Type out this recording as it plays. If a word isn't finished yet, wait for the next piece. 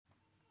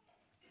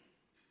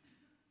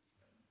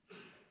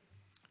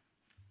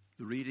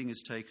The reading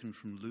is taken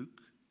from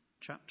Luke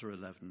chapter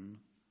 11,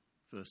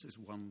 verses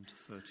 1 to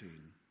 13.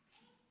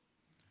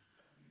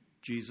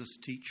 Jesus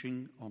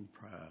teaching on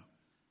prayer.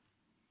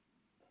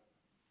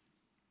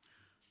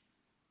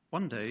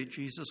 One day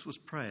Jesus was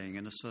praying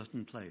in a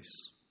certain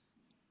place.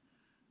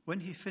 When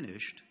he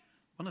finished,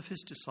 one of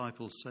his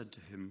disciples said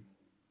to him,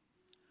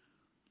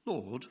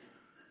 "Lord,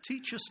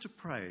 teach us to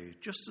pray,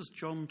 just as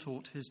John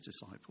taught his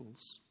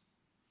disciples."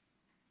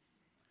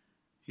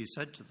 He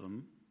said to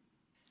them,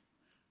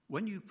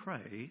 "When you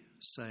pray,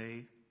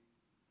 say,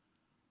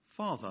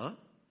 'Father,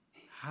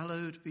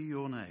 hallowed be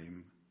your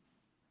name.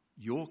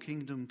 Your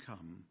kingdom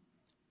come.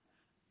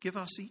 Give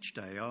us each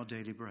day our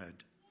daily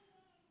bread.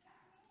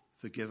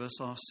 Forgive us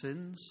our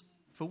sins,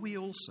 for we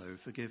also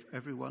forgive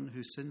everyone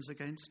who sins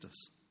against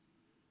us.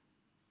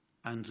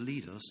 And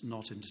lead us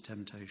not into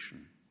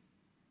temptation.'"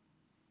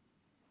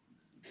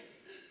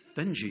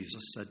 Then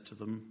Jesus said to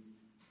them,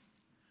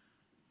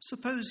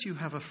 "Suppose you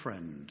have a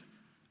friend,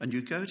 and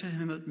you go to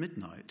him at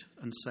midnight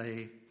and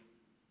say,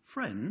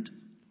 'Friend,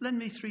 lend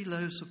me 3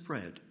 loaves of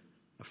bread.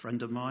 A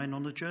friend of mine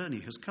on a journey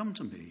has come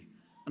to me,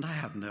 and I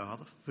have no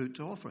other food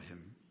to offer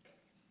him.'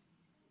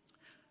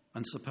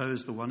 And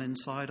suppose the one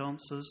inside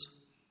answers,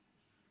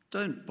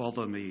 'Don't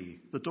bother me.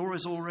 The door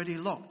is already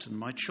locked, and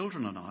my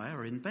children and I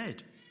are in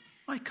bed.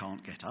 I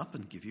can't get up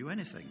and give you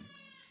anything.'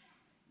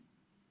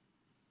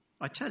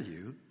 I tell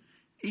you,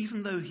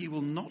 even though he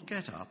will not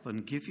get up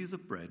and give you the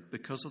bread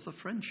because of the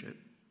friendship,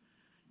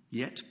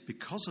 yet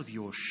because of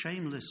your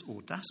shameless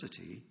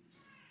audacity,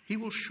 he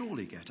will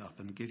surely get up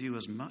and give you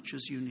as much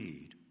as you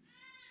need.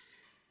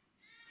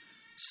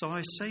 So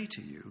I say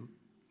to you,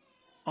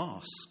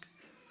 ask,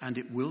 and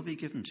it will be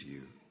given to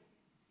you.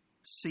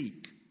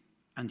 Seek,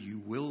 and you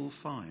will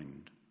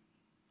find.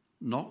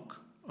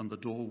 Knock, and the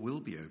door will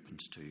be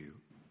opened to you.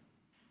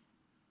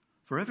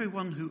 For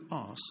everyone who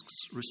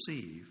asks,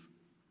 receive.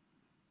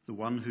 The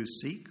one who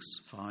seeks,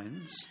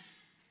 finds.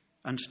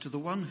 And to the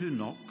one who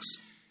knocks,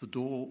 the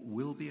door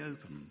will be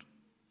opened.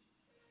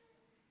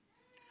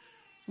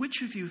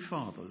 Which of you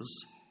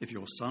fathers, if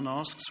your son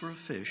asks for a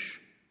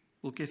fish,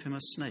 will give him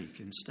a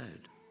snake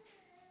instead?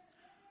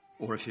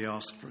 Or if he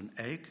asks for an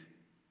egg,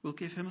 will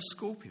give him a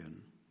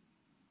scorpion?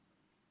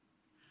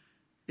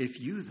 If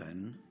you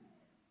then,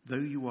 though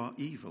you are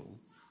evil,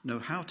 know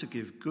how to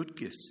give good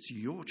gifts to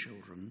your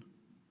children,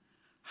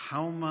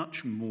 how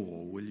much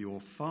more will your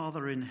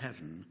Father in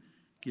heaven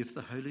give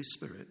the Holy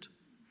Spirit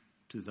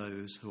to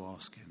those who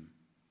ask him?"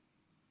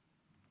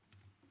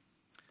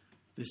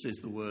 This is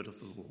the word of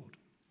the Lord.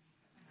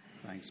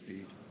 Thanks be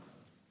to God.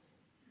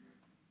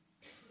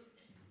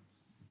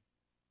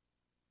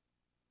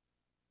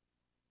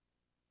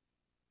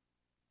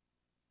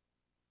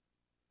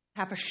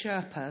 Have a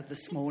Sherpa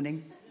this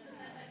morning.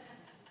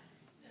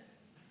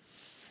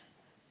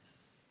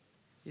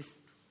 Just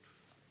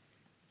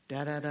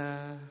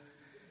da-da-da.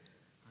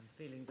 I'm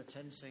feeling the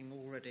tensing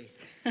already.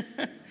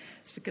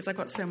 It's because I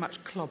got so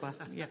much clobber.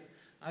 Yeah.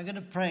 I'm going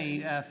to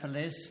pray for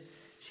Liz.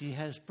 She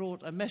has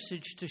brought a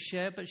message to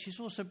share, but she's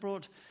also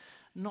brought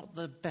not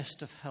the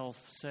best of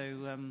health.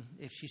 So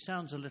if she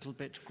sounds a little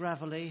bit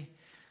gravelly,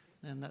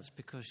 then that's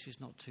because she's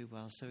not too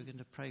well. So we're going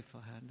to pray for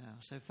her now.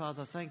 So,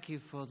 Father, thank you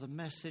for the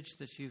message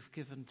that you've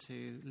given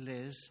to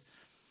Liz.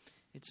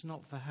 It's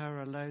not for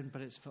her alone,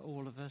 but it's for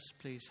all of us.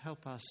 Please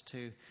help us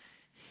to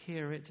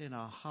hear it in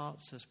our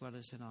hearts as well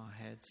as in our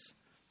heads.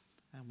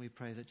 And we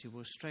pray that you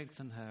will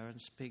strengthen her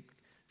and speak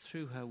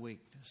through her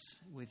weakness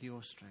with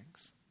your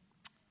strength.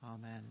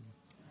 Amen.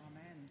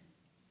 Amen.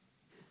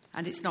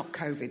 And it's not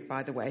COVID,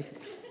 by the way.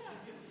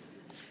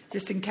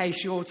 Just in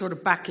case you're sort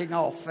of backing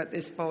off at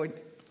this point.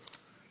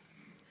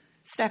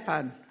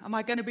 Stefan, am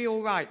I going to be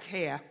all right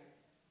here?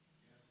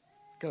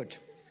 Good.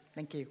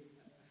 Thank you.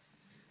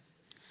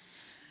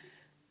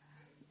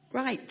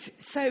 Right.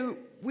 So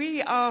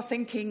we are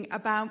thinking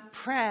about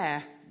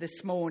prayer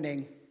this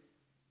morning.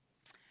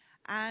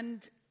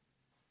 And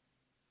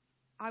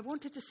I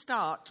wanted to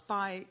start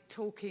by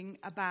talking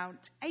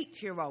about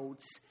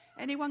 8-year-olds.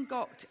 Anyone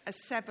got a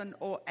 7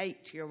 or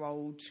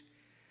 8-year-old?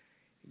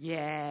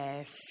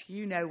 Yes,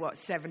 you know what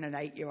 7 and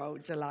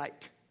 8-year-olds are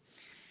like.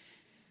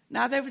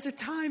 Now, there was a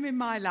time in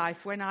my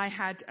life when I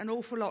had an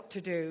awful lot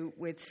to do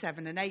with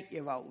 7 and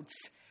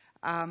 8-year-olds.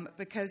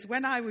 Because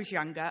when I was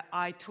younger,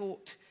 I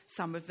taught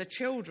some of the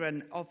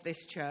children of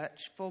this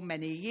church for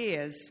many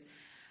years.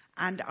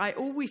 And I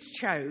always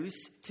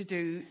chose to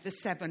do the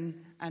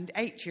 7 and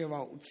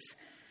 8-year-olds.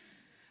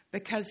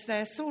 Because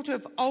they're sort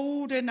of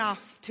old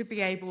enough to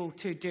be able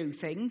to do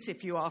things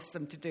if you ask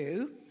them to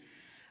do,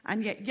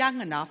 and yet young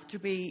enough to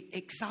be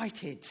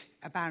excited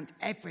about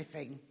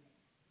everything.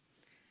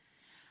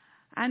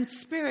 And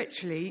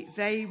spiritually,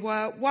 they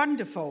were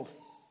wonderful.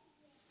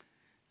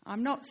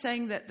 I'm not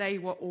saying that they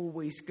were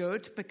always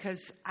good,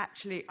 because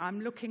actually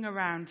I'm looking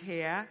around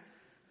here,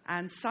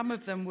 and some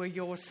of them were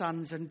your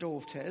sons and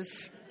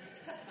daughters.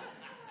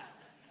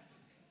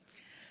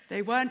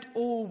 They weren't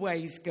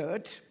always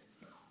good.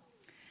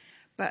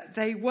 But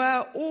they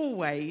were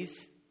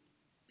always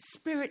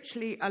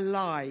spiritually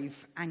alive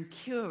and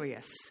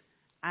curious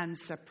and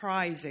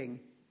surprising.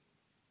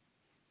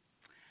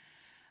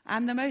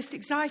 And the most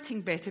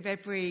exciting bit of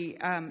every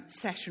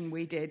session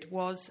we did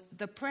was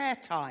the prayer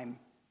time.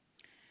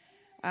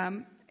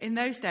 In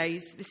those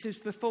days, this was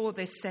before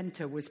this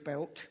centre was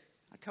built.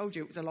 I told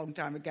you it was a long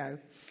time ago.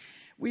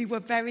 We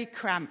were very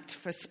cramped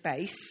for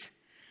space.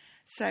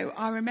 So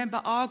I remember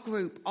our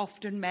group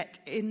often met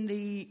in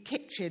the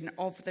kitchen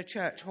of the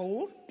church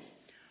hall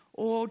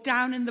or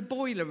down in the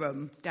boiler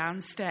room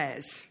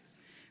downstairs,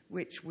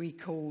 which we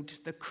called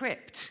the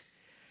crypt.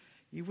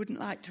 You wouldn't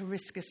like to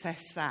risk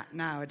assess that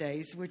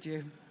nowadays, would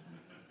you?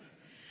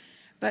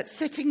 But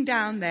sitting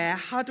down there,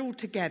 huddled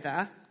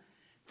together,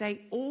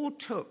 they all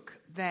took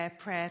their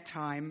prayer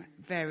time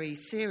very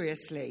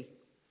seriously.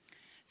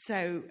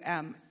 So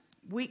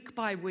week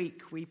by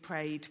week, we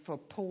prayed for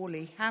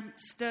poorly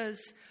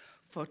hamsters,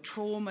 for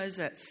traumas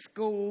at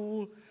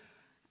school,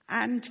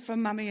 and for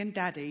Mummy and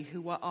Daddy,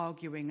 who were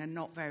arguing and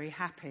not very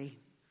happy.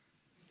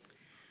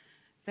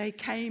 They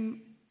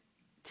came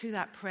to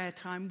that prayer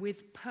time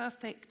with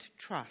perfect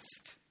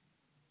trust.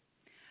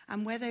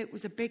 And whether it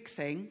was a big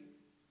thing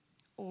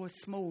or a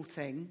small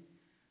thing,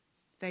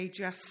 they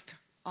just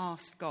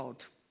asked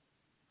God.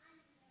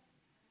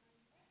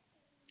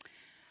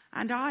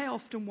 And I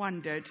often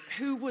wondered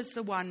who was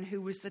the one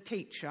who was the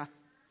teacher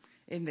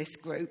in this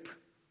group,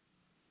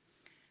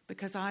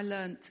 because I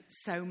learnt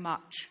so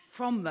much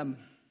from them.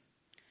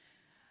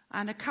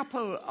 And a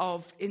couple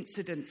of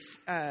incidents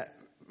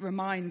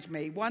remind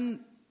me.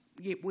 One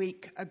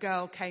week, a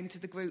girl came to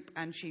the group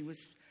and she was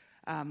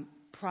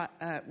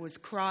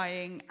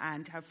crying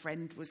and her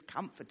friend was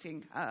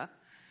comforting her.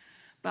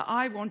 But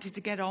I wanted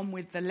to get on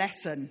with the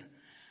lesson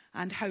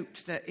and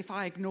hoped that if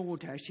I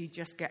ignored her, she'd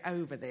just get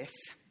over this.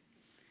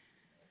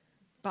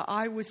 But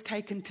I was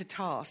taken to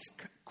task,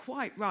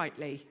 quite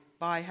rightly,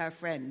 by her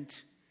friend.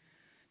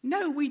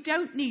 No, we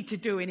don't need to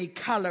do any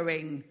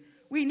colouring.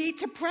 We need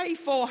to pray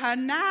for her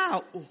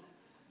now.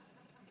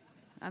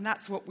 And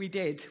that's what we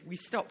did. We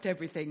stopped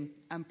everything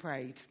and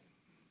prayed.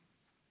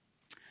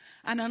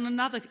 And on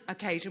another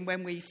occasion,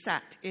 when we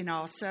sat in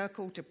our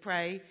circle to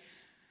pray,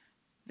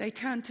 they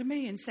turned to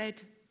me and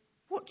said,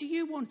 "What do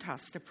you want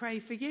us to pray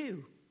for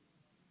you?"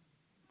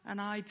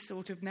 And I'd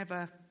sort of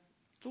never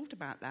thought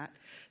about that.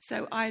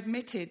 So I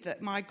admitted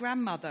that my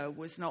grandmother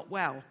was not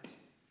well.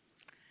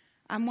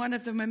 And one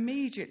of them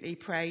immediately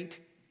prayed,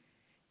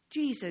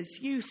 "Jesus,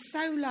 you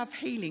so love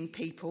healing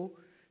people,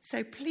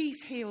 so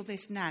please heal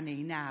this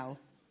nanny now."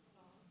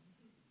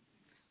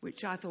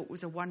 Which I thought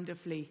was a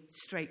wonderfully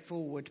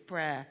straightforward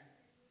prayer.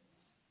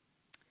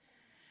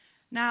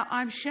 Now,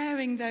 I'm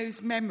sharing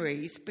those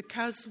memories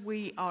because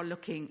we are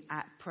looking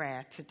at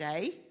prayer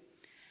today,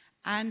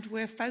 and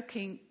we're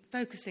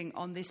focusing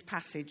on this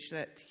passage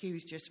that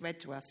Hugh's just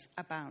read to us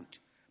about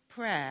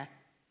prayer.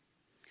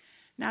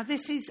 Now,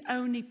 this is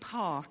only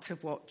part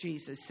of what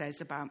Jesus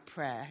says about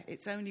prayer.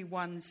 It's only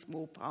one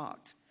small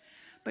part.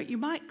 But you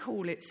might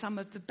call it some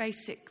of the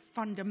basic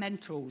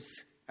fundamentals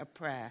of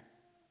prayer.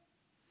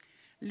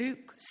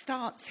 Luke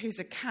starts his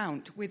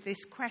account with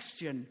this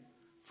question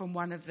from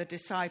one of the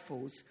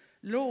disciples: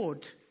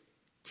 "Lord,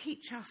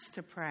 teach us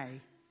to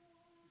pray."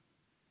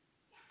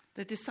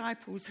 The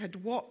disciples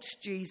had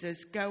watched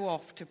Jesus go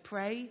off to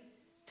pray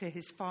to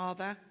his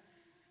Father,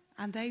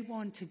 and they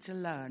wanted to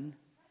learn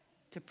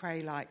to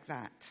pray like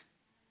that.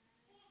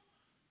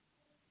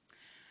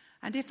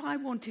 And if I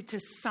wanted to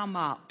sum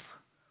up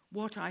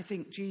what I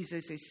think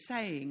Jesus is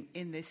saying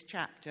in this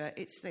chapter,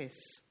 it's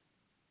this: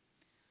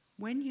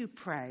 when you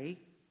pray,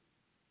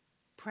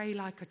 pray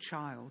like a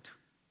child.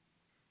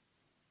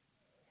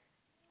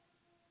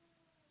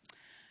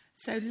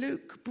 So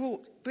Luke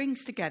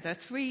brings together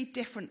three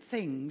different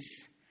things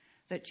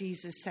that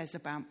Jesus says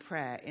about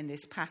prayer in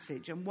this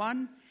passage. And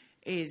one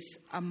is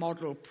a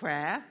model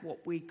prayer,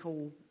 what we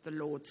call the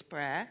Lord's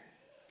Prayer.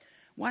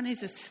 One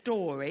is a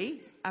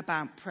story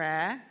about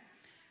prayer.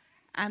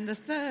 And the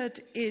third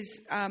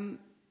is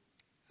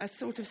a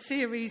sort of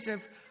series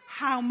of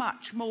how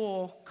much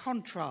more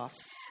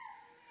contrasts,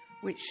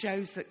 which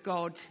shows that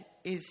God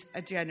is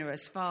a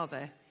generous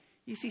Father.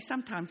 You see,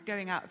 sometimes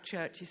going out of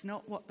church is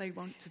not what they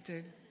want to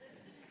do.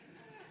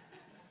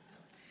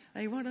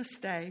 They want to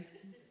stay.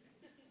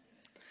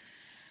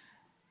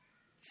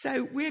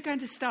 So we're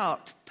going to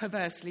start,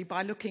 perversely,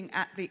 by looking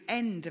at the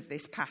end of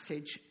this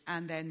passage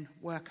and then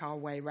work our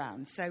way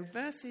round. So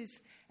verses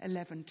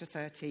 11 to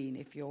 13,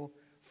 if you're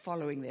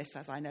following this,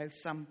 as I know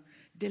some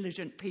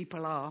diligent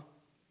people are.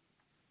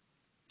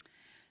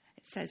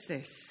 It says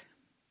this: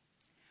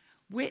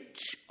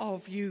 "Which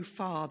of you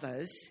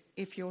fathers,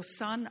 if your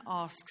son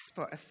asks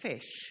for a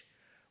fish,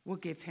 will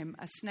give him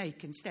a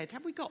snake instead?"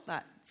 Have we got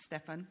that,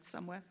 Stefan,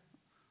 somewhere?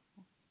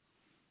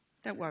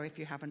 Don't worry if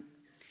you haven't.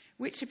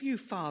 "Which of you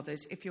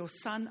fathers, if your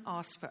son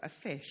asks for a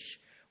fish,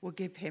 will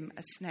give him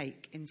a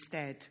snake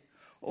instead?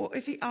 Or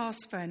if he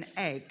asks for an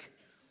egg,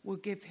 will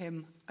give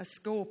him a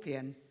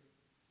scorpion?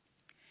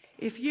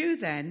 If you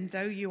then,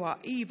 though you are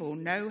evil,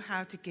 know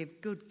how to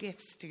give good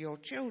gifts to your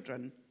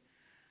children,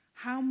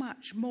 how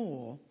much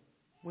more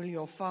will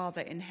your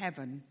Father in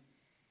heaven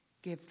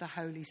give the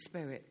Holy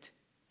Spirit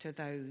to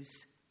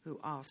those who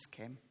ask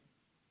him?"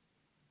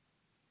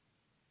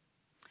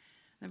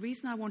 The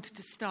reason I wanted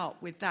to start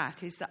with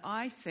that is that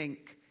I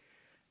think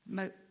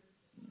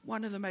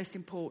one of the most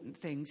important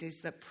things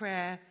is that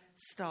prayer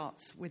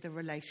starts with a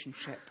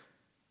relationship.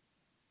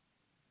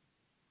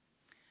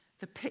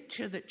 The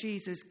picture that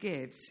Jesus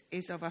gives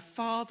is of a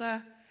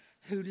father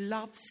who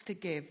loves to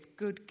give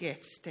good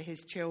gifts to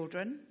his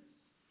children,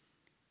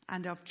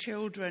 and of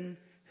children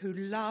who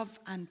love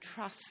and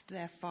trust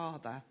their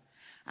father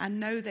and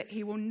know that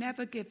he will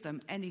never give them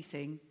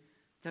anything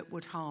that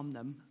would harm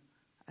them,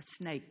 a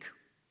snake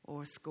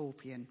or a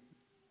scorpion.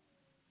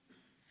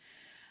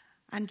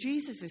 And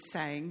Jesus is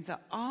saying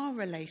that our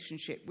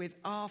relationship with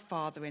our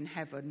Father in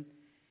heaven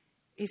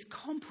is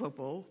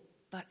comparable,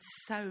 but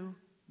so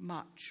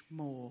much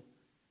more,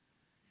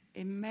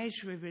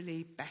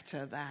 immeasurably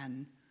better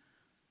than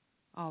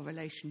our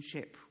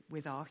relationship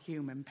with our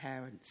human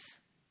parents.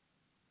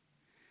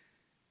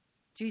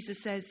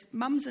 Jesus says,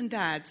 mums and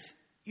dads,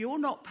 you're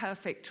not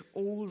perfect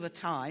all the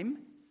time,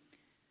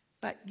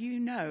 but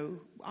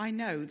I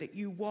know that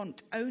you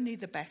want only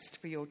the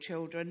best for your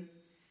children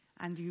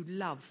and you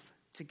love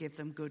to give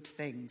them good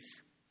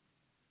things.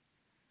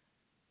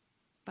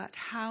 But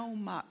how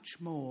much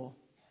more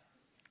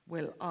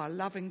will our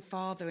loving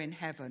Father in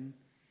heaven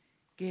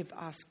give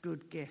us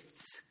good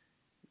gifts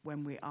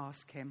when we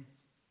ask him?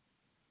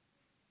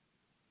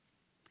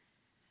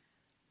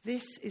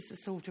 This is the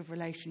sort of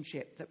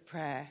relationship that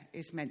prayer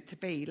is meant to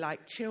be,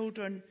 like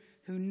children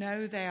who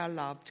know they are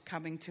loved,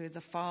 coming to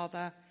the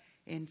Father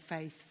in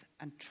faith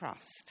and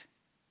trust.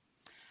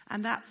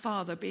 And that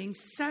Father being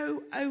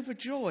so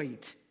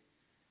overjoyed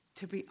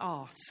to be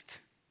asked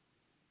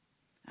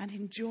and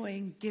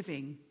enjoying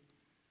giving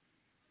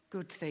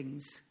good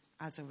things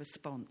as a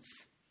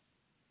response.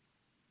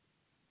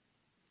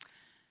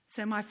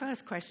 So my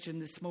first question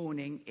this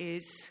morning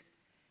is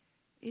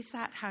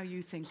that how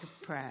you think of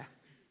prayer?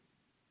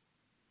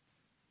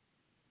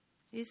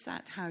 Is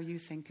that how you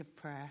think of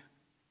prayer?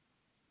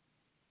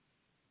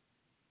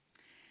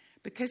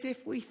 Because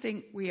if we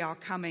think we are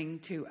coming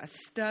to a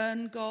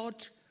stern God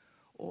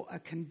or a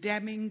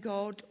condemning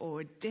God or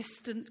a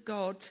distant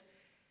God,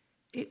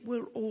 it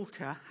will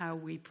alter how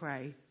we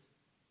pray.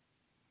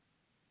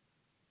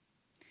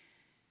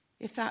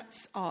 If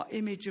that's our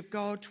image of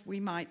God, we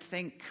might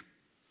think,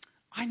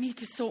 I need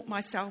to sort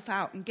myself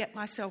out and get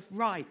myself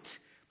right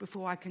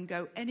before I can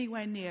go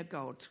anywhere near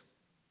God.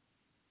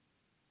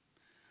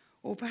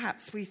 Or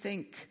perhaps we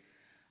think,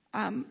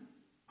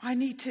 I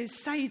need to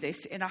say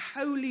this in a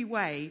holy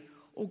way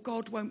or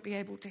God won't be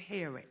able to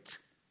hear it.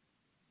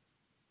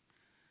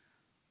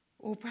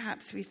 Or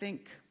perhaps we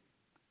think,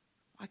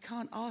 I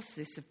can't ask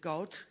this of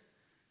God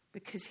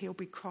because he'll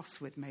be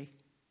cross with me.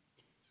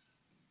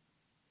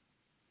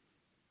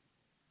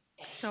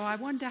 So I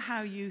wonder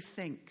how you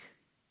think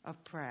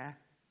of prayer.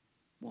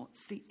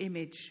 What's the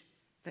image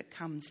that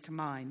comes to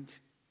mind?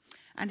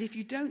 And if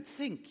you don't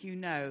think you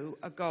know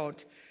a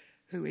God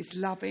who is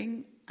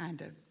loving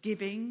and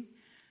giving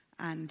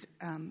and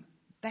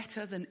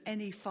better than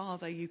any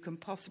father you can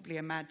possibly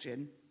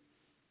imagine,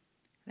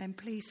 then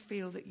please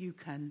feel that you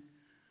can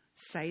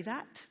say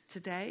that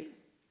today,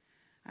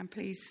 and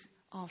please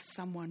ask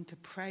someone to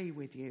pray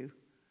with you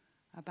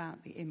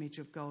about the image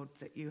of God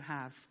that you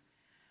have.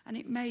 And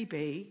it may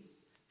be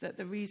that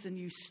the reason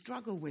you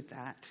struggle with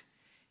that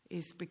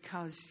is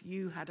because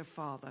you had a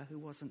father who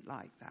wasn't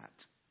like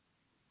that.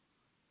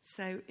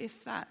 So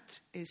if that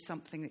is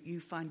something that you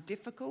find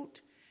difficult,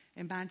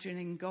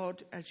 imagining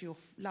God as your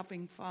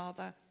loving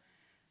father,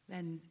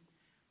 then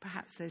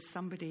perhaps there's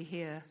somebody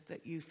here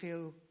that you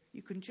feel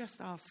you can just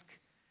ask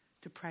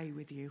to pray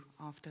with you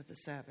after the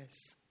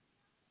service.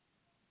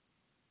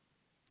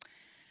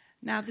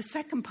 Now, the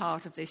second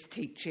part of this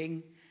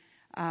teaching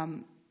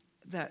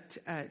that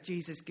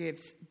Jesus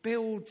gives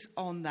builds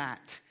on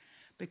that,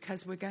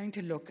 because we're going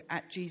to look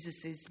at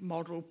Jesus'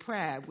 model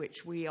prayer,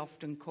 which we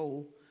often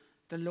call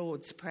the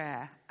Lord's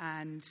Prayer.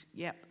 And,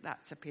 yep,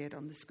 that's appeared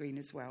on the screen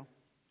as well.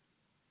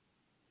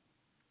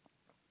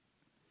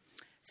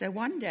 So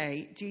one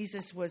day,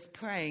 Jesus was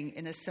praying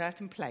in a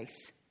certain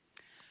place.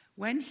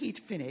 When he'd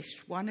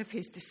finished, one of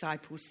his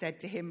disciples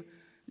said to him,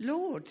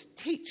 Lord,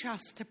 teach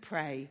us to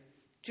pray,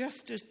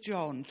 just as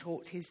John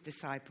taught his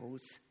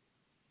disciples.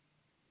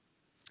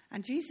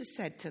 And Jesus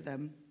said to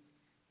them,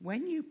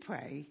 when you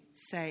pray,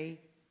 say,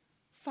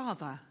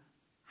 Father,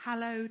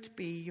 hallowed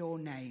be your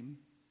name.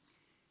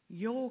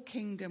 Your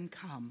kingdom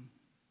come.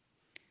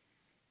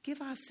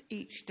 Give us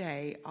each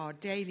day our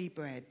daily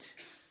bread.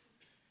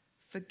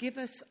 Forgive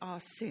us our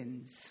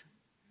sins,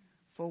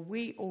 for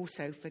we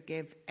also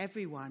forgive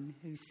everyone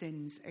who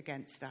sins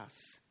against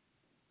us.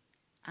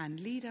 And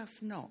lead us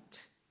not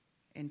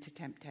into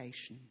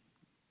temptation.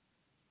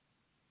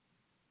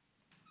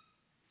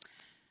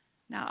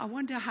 Now, I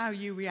wonder how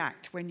you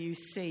react when you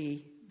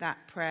see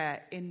that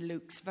prayer in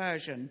Luke's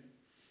version.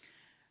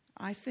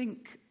 I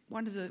think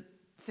one of the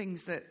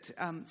things that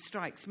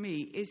strikes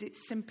me is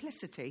its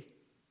simplicity.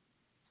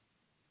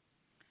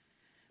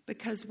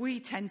 Because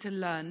we tend to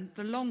learn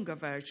the longer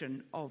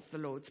version of the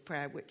Lord's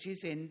Prayer, which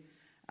is in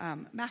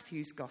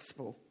Matthew's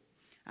Gospel.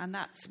 And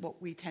that's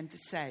what we tend to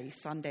say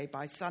Sunday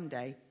by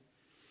Sunday.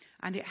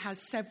 And it has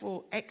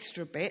several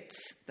extra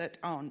bits that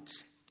aren't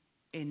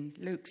in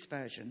Luke's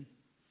version.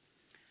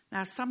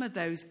 Now, some of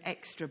those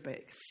extra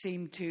bits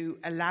seem to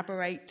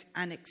elaborate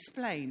and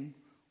explain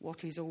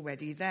what is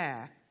already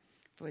there.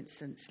 For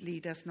instance,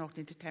 lead us not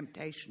into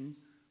temptation,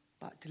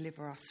 but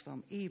deliver us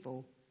from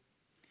evil.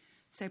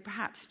 So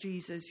perhaps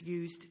Jesus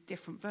used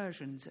different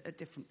versions at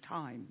different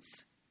times.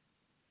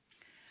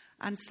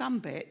 And some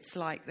bits,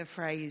 like the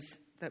phrase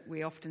that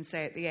we often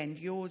say at the end,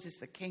 yours is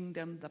the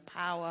kingdom, the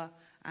power,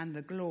 and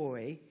the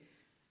glory,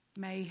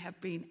 may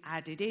have been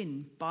added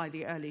in by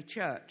the early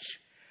church,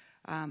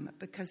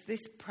 because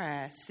this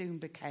prayer soon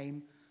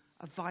became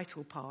a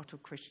vital part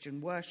of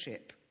Christian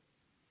worship.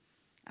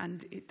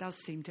 And it does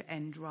seem to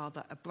end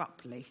rather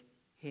abruptly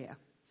here.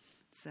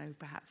 So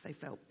perhaps they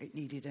felt it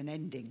needed an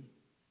ending.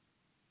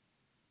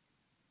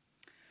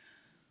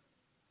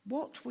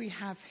 What we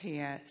have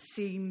here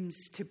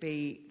seems to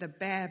be the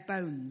bare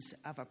bones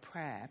of a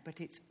prayer,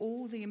 but it's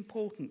all the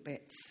important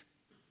bits.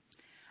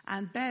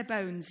 And bare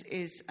bones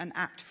is an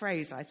apt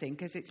phrase, I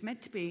think, as it's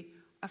meant to be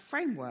a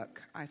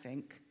framework, I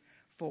think,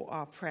 for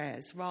our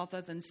prayers,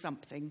 rather than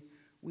something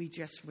we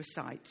just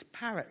recite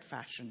parrot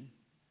fashion.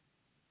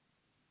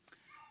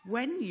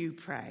 When you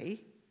pray,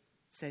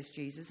 says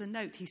Jesus, and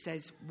note he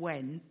says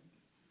when.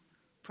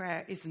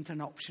 Prayer isn't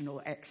an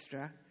optional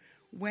extra.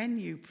 When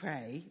you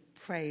pray,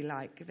 pray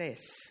like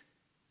this.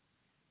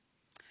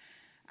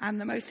 And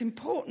the most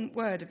important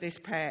word of this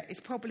prayer is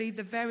probably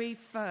the very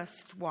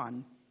first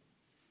one.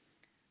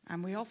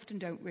 And we often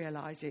don't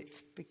realize it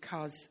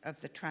because of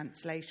the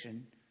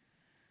translation.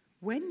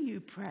 When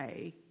you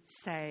pray,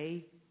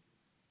 say,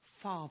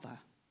 Father.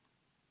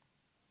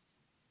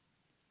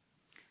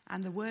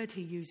 And the word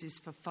he uses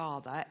for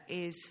father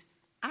is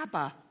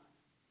Abba,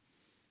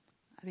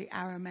 the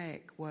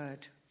Aramaic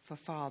word for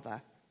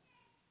father.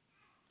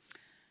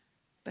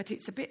 But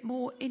it's a bit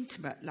more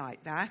intimate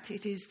like that.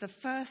 It is the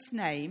first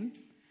name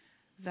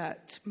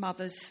that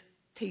mothers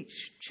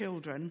teach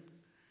children,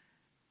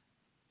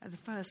 the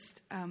first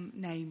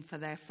name for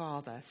their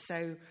father.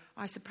 So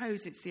I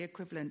suppose it's the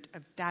equivalent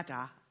of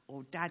dada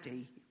or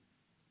daddy.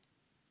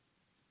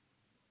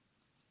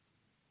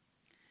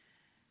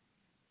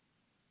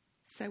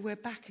 So we're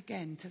back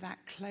again to that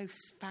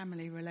close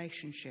family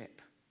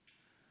relationship.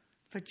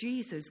 For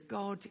Jesus,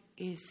 God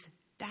is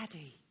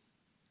daddy.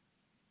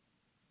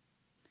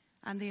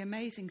 And the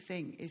amazing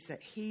thing is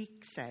that he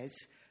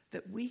says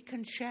that we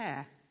can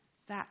share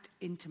that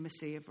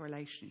intimacy of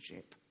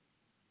relationship,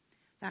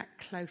 that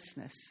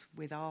closeness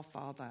with our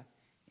Father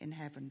in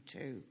heaven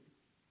too.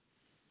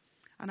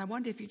 And I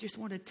wonder if you just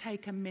want to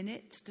take a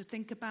minute to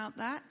think about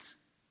that.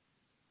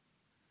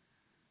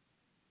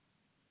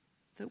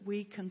 That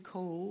we can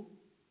call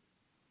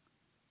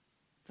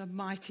the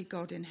mighty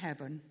God in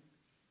heaven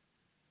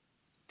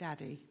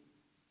Daddy.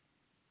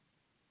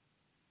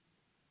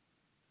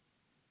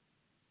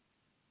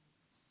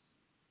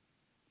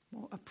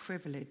 What a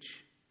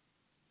privilege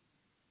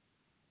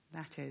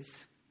that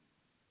is.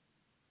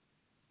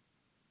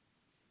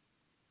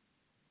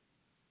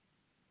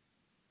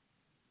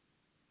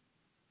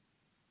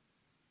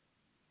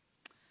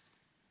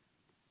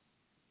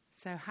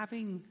 So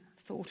having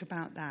thought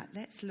about that,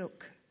 let's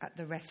look at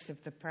the rest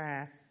of the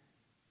prayer.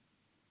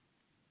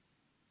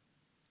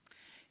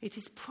 It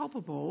is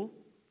probable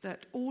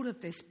that all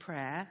of this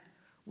prayer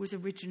was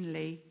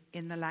originally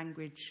in the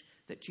language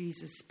that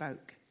Jesus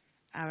spoke,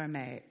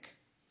 Aramaic,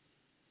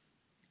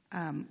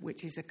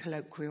 which is a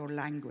colloquial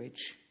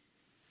language.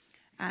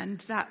 And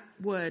that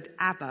word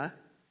Abba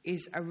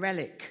is a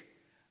relic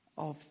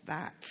of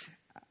that,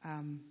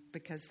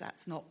 because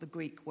that's not the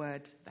Greek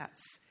word,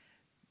 that's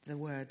the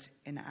word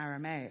in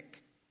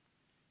Aramaic.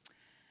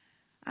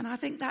 And I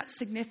think that's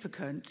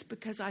significant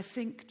because I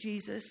think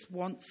Jesus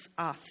wants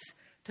us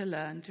to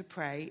learn to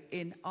pray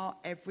in our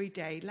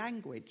everyday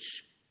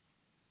language.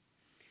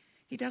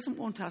 He doesn't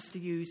want us to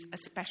use a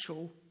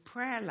special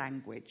prayer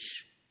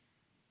language.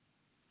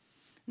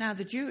 Now,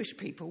 the Jewish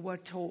people were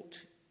taught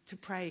to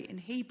pray in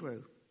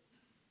Hebrew,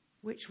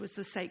 which was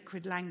the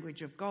sacred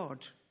language of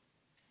God.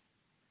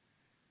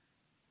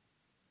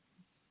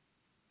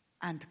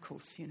 And of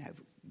course,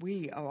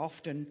 we are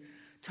often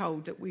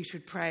told that we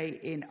should pray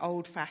in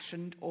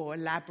old-fashioned or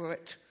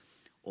elaborate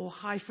or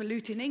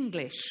highfalutin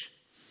English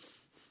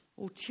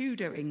or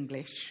Tudor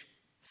English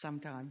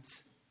sometimes.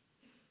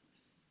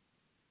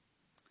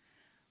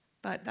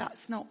 But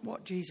that's not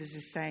what Jesus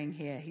is saying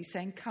here. He's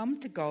saying, come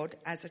to God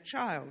as a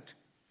child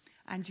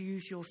and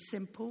use your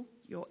simple,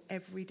 your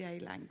everyday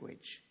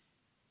language.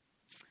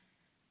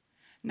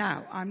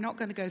 Now, I'm not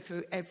going to go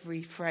through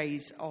every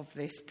phrase of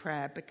this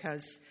prayer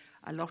because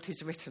a lot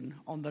is written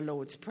on the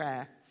Lord's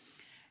Prayer.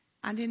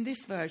 And in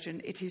this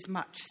version, it is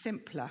much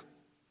simpler.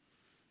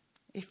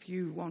 If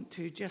you want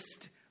to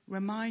just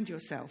remind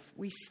yourself,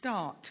 we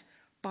start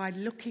by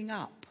looking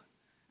up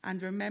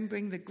and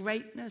remembering the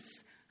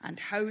greatness and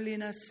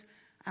holiness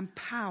and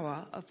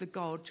power of the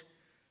God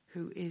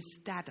who is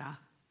Dada,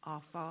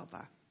 our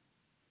Father.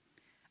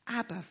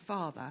 Abba,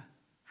 Father,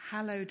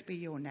 hallowed be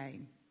your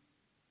name.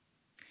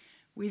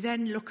 We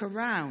then look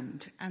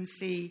around and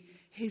see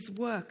his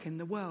work in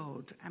the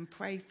world and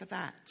pray for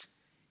that.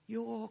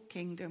 Your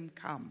kingdom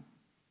come.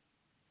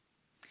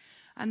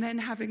 And then,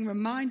 having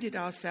reminded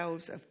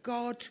ourselves of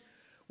God,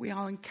 we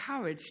are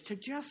encouraged to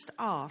just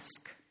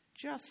ask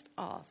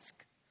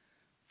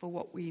for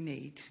what we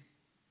need.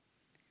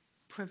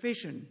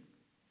 Provision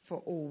for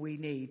all we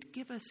need.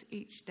 Give us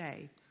each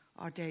day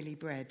our daily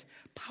bread.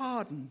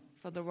 Pardon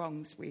for the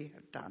wrongs we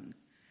have done.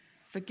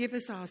 Forgive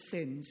us our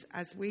sins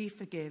as we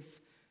forgive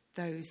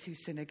those who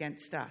sin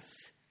against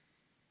us.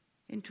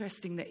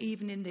 Interesting that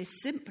even in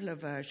this simpler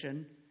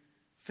version,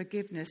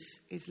 forgiveness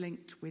is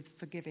linked with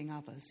forgiving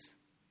others.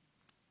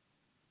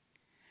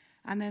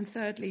 And then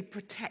thirdly,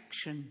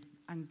 protection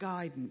and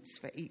guidance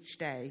for each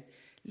day.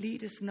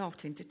 Lead us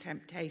not into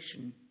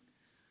temptation.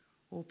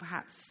 Or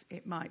perhaps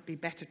it might be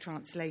better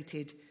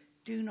translated,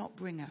 do not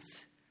bring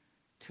us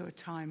to a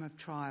time of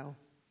trial.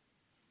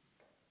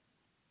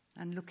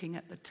 And looking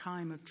at the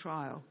time of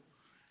trial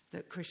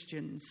that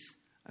Christians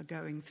are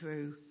going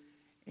through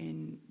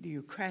in the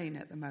Ukraine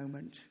at the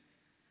moment,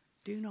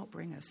 do not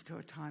bring us to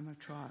a time of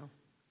trial.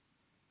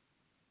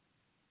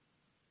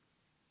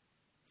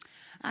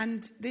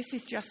 And this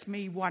is just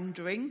me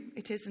wondering.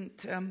 It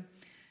isn't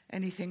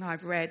anything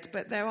I've read,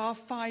 but there are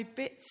 5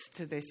 bits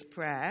to this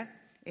prayer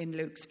in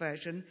Luke's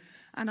version,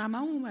 and I'm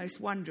almost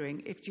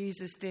wondering if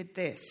Jesus did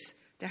this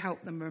to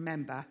help them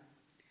remember.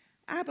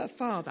 Abba,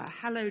 Father,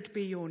 hallowed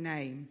be your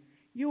name.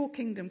 Your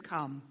kingdom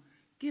come.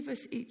 Give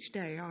us each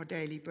day our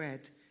daily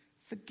bread.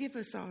 Forgive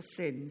us our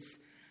sins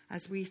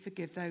as we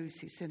forgive those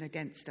who sin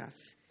against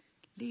us.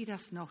 Lead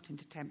us not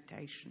into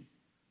temptation.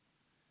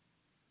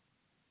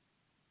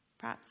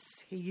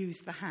 Perhaps he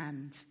used the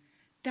hand.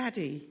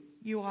 Daddy,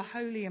 you are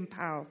holy and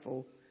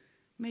powerful.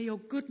 May your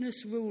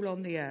goodness rule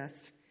on the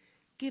earth.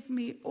 Give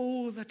me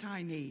all that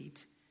I need.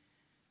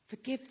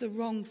 Forgive the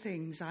wrong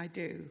things I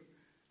do.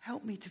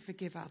 Help me to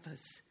forgive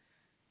others.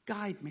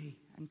 Guide me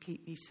and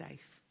keep me safe.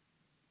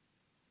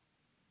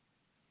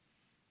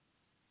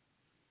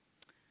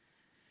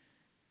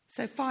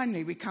 So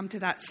finally, we come to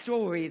that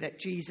story that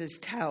Jesus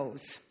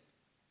tells.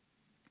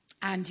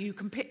 And you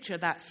can picture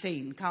that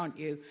scene, can't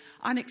you?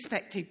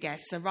 Unexpected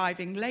guests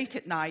arriving late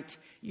at night.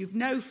 You've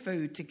no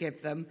food to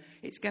give them.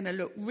 It's going to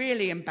look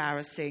really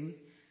embarrassing.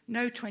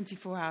 No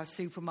 24-hour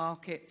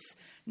supermarkets.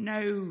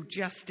 No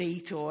Just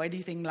Eat or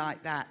anything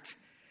like that.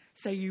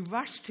 So you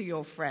rush to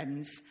your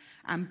friends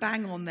and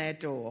bang on their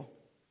door.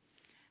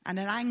 And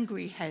an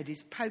angry head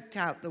is poked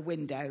out the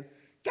window.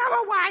 Go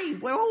away!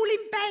 We're all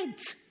in bed!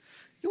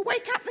 You'll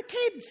wake up the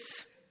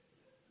kids!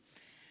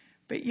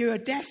 But you are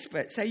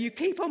desperate, so you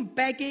keep on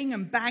begging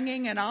and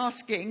banging and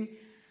asking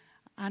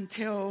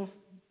until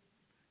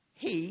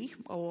he,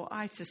 or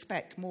I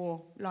suspect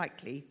more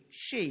likely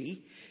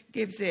she,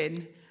 gives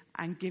in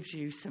and gives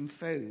you some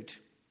food.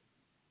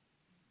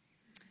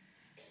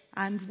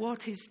 And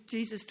what is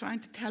Jesus trying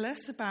to tell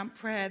us about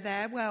prayer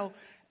there? Well,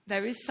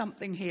 there is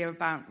something here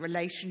about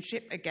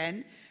relationship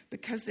again,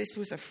 because this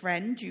was a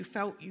friend. You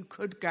felt you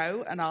could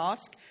go and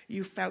ask.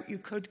 You felt you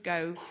could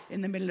go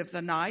in the middle of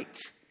the night.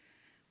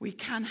 We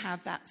can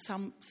have that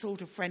some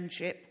sort of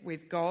friendship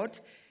with God,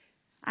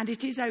 and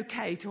it is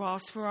okay to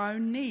ask for our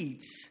own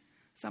needs.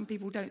 Some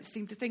people don't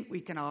seem to think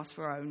we can ask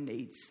for our own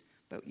needs,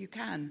 but you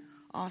can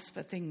ask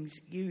for things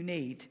you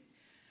need,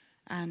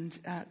 and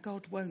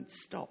God won't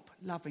stop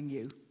loving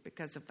you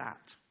because of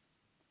that.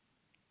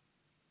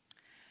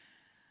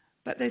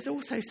 But there's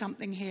also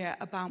something here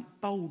about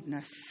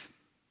boldness.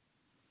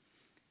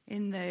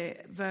 In the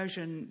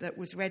version that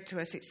was read to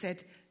us,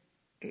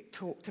 it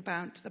talked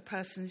about the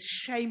person's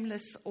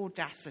shameless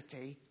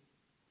audacity.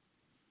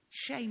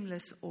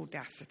 Shameless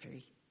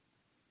audacity.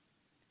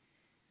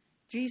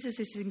 Jesus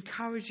is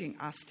encouraging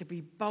us to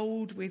be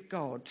bold with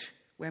God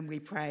when we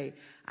pray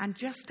and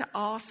just to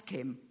ask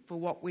him for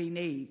what we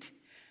need.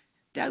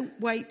 Don't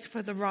wait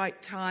for the right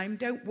time.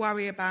 Don't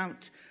worry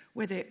about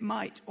whether it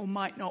might or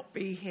might not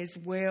be his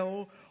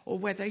will, or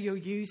whether you're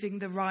using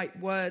the right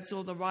words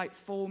or the right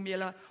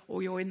formula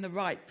or you're in the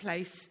right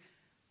place.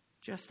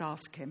 Just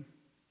ask him.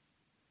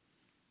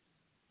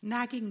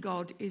 Nagging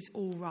God is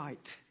all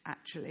right,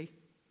 actually,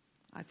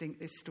 I think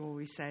this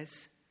story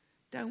says.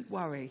 Don't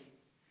worry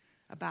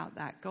about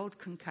that. God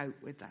can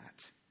cope with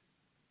that.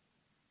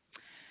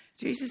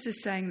 Jesus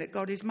is saying that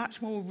God is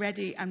much more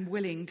ready and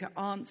willing to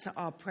answer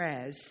our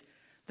prayers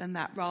than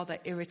that rather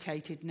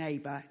irritated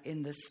neighbour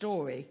in the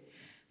story.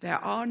 There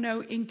are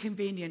no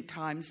inconvenient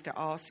times to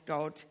ask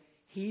God.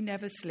 He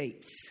never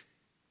sleeps.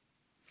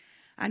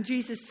 And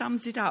Jesus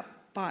sums it up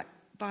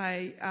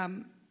by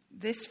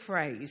this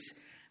phrase.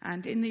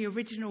 And in the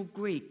original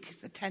Greek,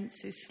 the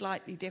tense is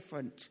slightly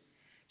different.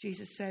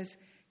 Jesus says,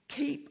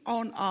 keep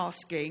on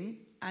asking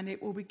and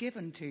it will be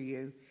given to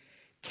you.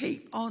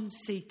 Keep on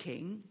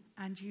seeking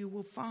and you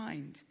will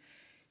find.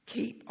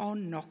 Keep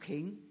on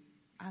knocking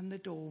and the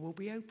door will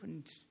be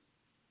opened.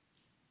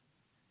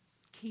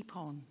 Keep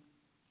on.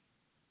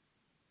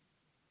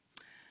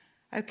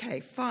 Okay,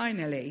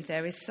 finally,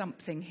 there is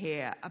something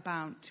here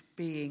about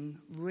being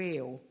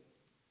real.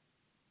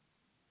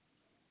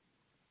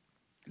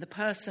 The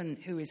person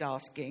who is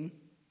asking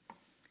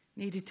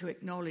needed to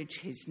acknowledge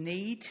his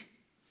need.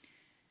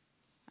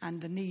 And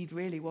the need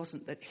really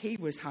wasn't that he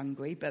was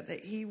hungry, but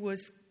that he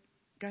was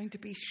going to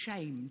be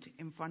shamed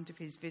in front of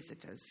his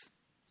visitors.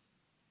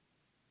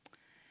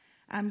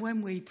 And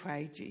when we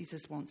pray,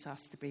 Jesus wants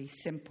us to be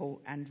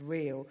simple and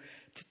real,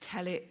 to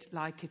tell it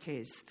like it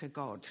is to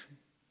God.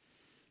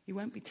 You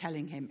won't be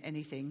telling him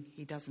anything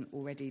he doesn't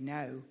already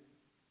know.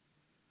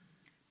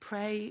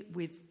 Pray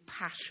with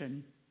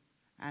passion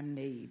and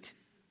need.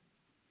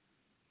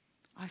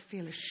 I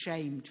feel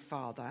ashamed,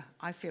 Father.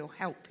 I feel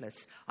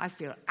helpless. I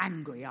feel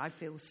angry. I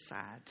feel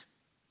sad.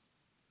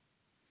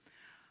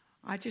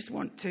 I just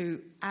want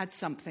to add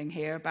something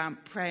here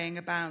about praying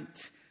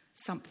about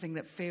something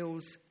that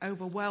feels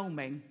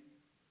overwhelming,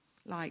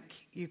 like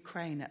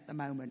Ukraine at the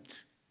moment.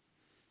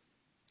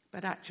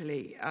 But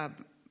actually,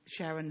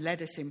 Sharon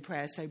led us in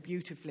prayer so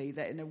beautifully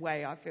that in a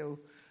way I feel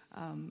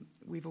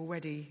we've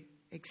already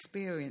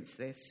experienced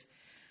this.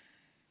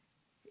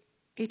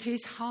 It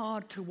is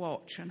hard to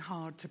watch and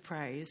hard to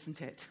pray,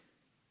 isn't it?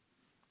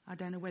 I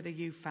don't know whether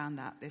you found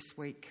that this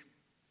week.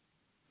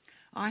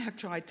 I have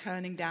tried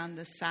turning down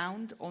the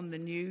sound on the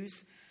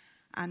news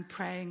and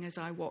praying as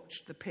I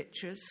watched the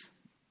pictures.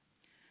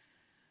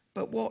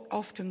 But what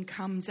often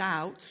comes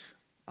out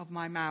of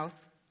my mouth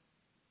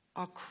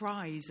are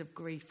cries of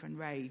grief and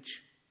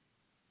rage.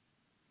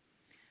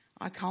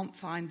 I can't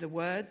find the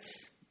words,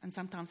 and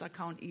sometimes I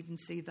can't even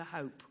see the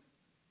hope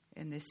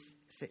in this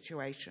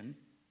situation.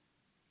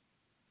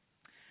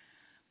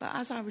 But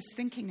as I was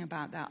thinking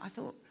about that, I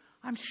thought,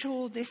 I'm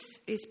sure this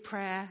is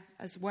prayer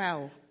as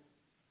well.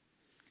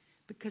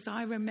 Because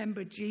I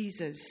remember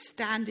Jesus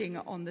standing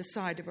on the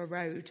side of a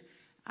road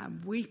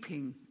and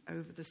weeping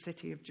over the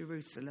city of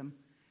Jerusalem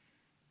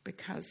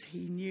because he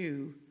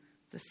knew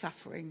the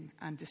suffering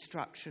and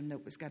destruction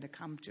that was going to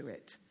come to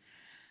it.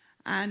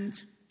 And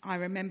I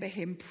remember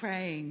him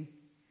praying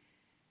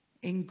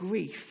in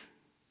grief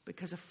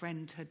because a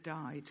friend had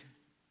died.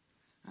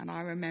 And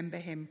I remember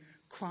him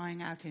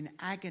crying out in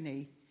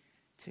agony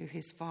to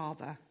his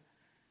Father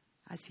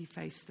as he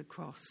faced the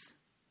cross.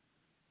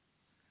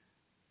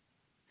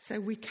 So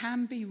we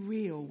can be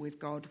real with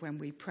God when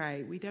we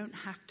pray. We don't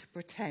have to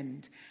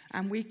pretend.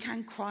 And we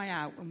can cry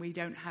out when we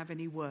don't have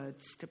any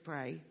words to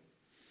pray.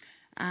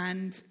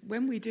 And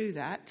when we do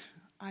that,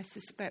 I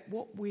suspect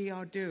what we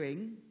are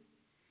doing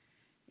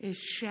is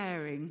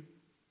sharing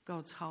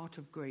God's heart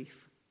of grief.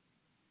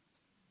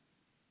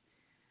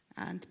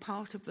 And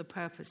part of the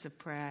purpose of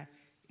prayer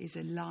is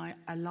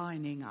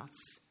aligning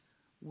us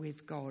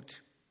with God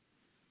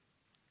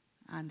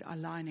and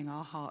aligning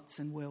our hearts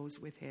and wills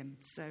with him.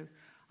 So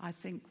I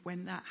think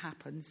when that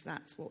happens,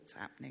 that's what's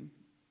happening.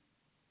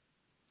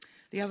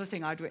 The other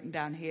thing I'd written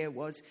down here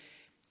was,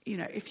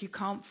 if you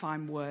can't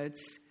find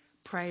words,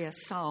 pray a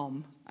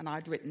psalm. And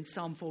I'd written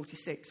Psalm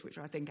 46, which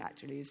I think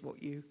actually is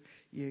what you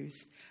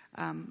used.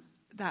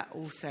 That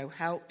also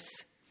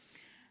helps.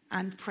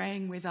 And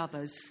praying with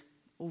others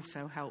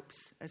also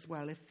helps as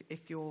well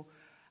if you're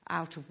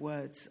out of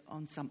words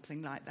on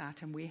something like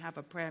that. And we have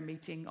a prayer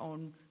meeting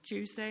on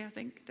Tuesday, I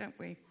think, don't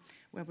we?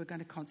 Where we're going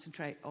to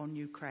concentrate on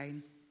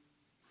Ukraine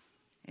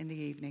in the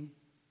evening.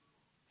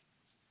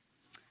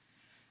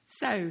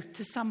 So,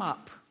 to sum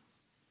up,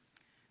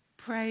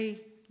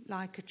 pray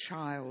like a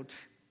child.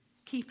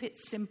 Keep it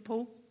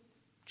simple,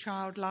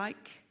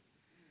 childlike.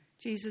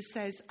 Jesus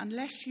says,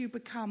 unless you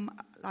become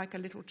like a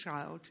little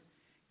child,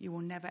 you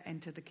will never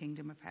enter the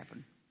kingdom of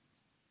heaven.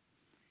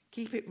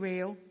 Keep it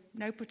real,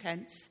 no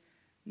pretense,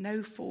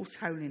 no false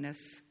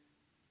holiness.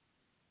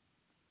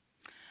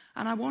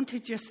 And I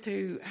wanted just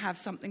to have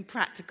something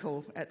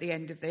practical at the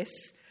end of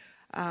this.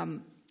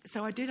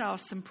 So I did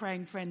ask some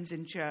praying friends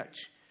in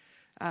church,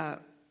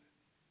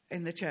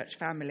 in the church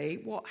family,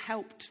 what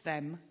helped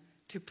them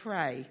to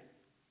pray.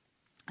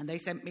 And they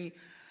sent me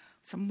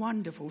some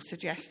wonderful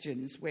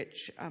suggestions,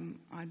 which I'm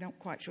not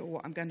quite sure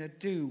what I'm going to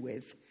do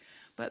with.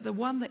 But the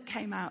one that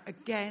came out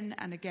again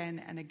and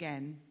again and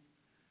again,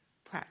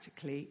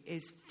 practically,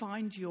 is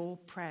find your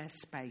prayer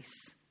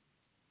space.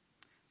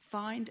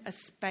 Find a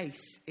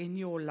space in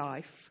your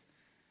life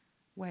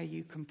where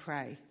you can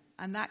pray.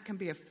 And that can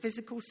be a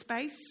physical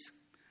space,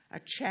 a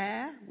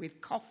chair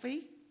with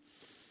coffee.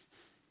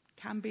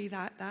 Can be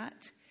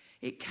that.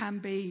 It can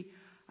be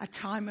a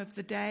time of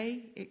the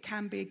day. It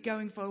can be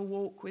going for a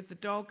walk with the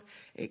dog.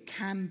 It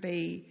can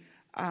be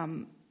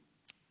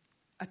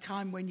a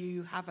time when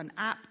you have an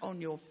app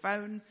on your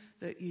phone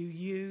that you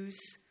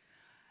use.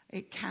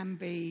 It can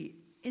be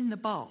in the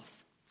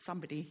bath.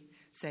 Somebody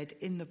said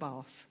in the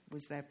bath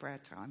was their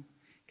prayer time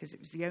because it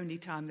was the only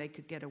time they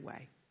could get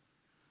away.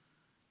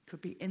 It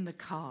could be in the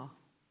car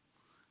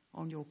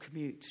on your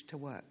commute to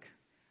work.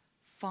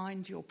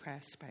 Find your prayer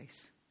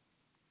space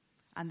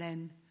and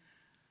then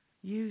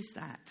use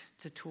that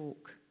to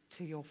talk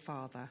to your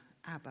Father,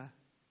 Abba,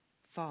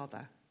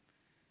 Father.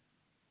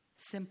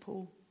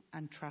 Simple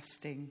and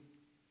trusting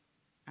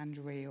and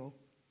real.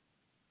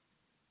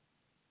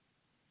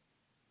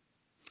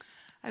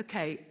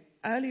 Okay,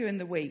 earlier in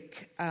the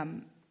week,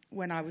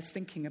 when I was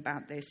thinking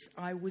about this,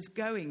 I was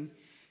going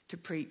to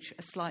preach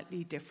a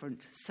slightly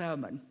different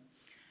sermon.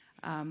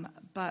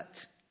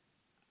 But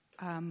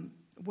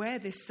where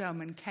this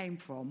sermon came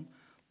from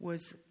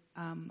was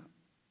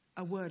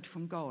a word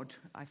from God,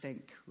 I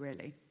think,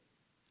 really.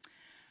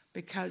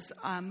 Because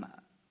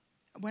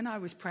when I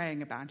was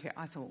praying about it,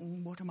 I thought,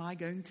 what am I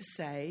going to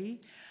say?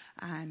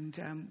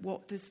 And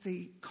what does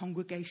the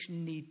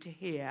congregation need to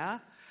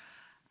hear?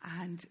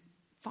 And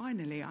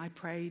finally I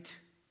prayed,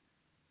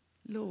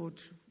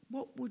 Lord,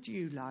 what would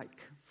you like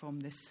from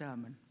this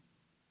sermon?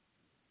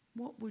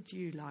 What would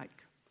you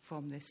like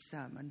from this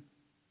sermon?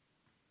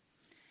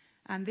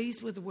 And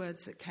these were the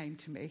words that came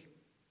to me.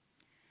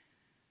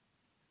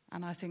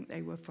 And I think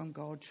they were from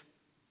God,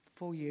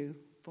 for you,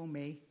 for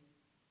me.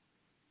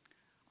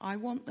 I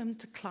want them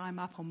to climb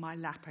up on my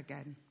lap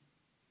again.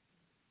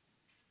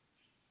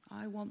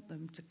 I want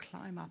them to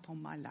climb up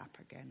on my lap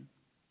again.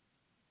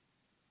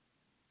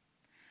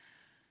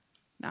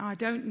 Now, I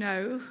don't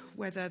know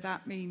whether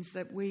that means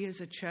that we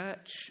as a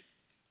church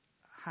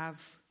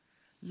have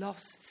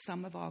lost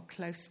some of our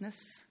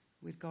closeness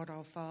with God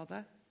our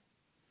Father,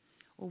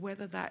 or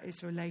whether that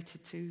is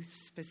related to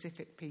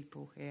specific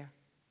people here.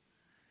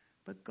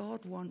 But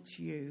God wants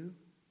you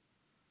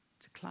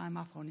to climb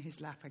up on his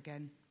lap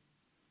again.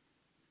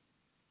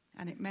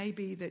 And it may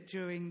be that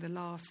during the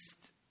last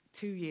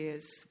 2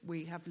 years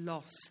we have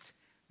lost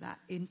that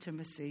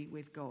intimacy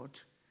with God,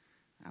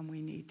 and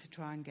we need to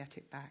try and get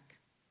it back.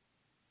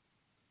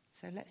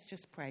 So let's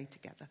just pray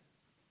together.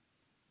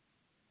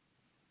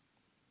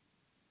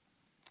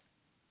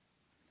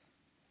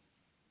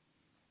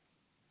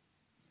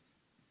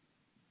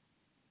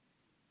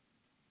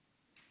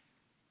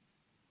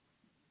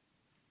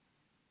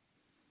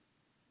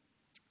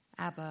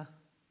 Abba,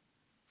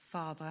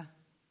 Father,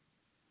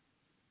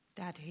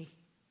 Daddy,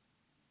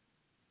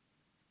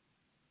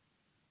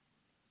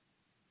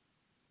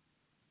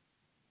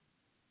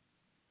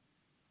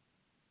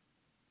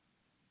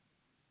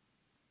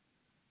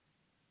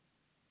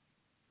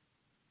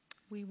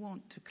 we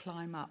want to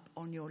climb up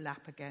on your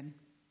lap again.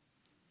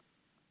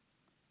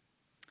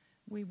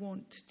 We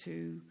want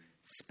to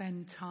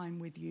spend time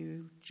with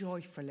you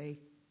joyfully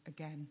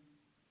again.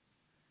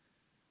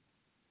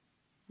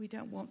 We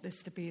don't want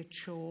this to be a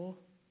chore.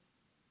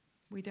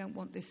 We don't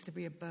want this to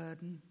be a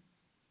burden.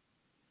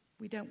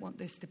 We don't want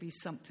this to be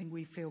something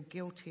we feel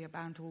guilty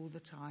about all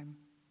the time.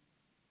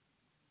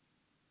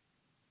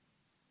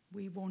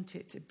 We want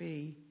it to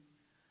be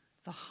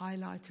the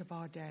highlight of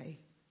our day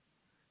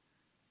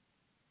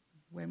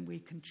when we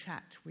can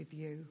chat with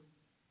you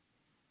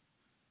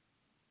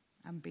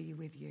and be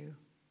with you.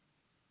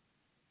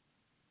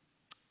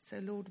 So,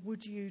 Lord,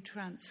 would you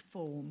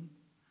transform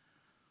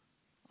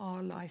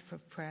our life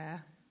of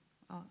prayer?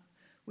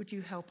 Would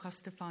you help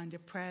us to find a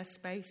prayer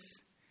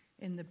space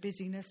in the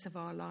busyness of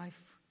our life?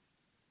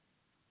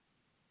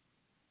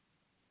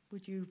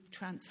 Would you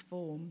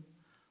transform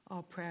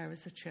our prayer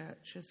as a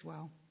church as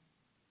well?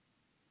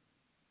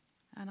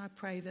 And I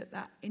pray that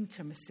that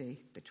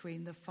intimacy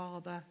between the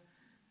Father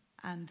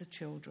and the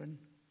children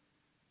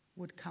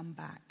would come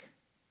back.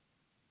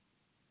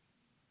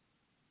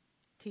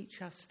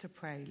 Teach us to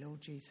pray,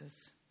 Lord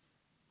Jesus.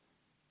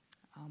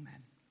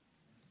 Amen.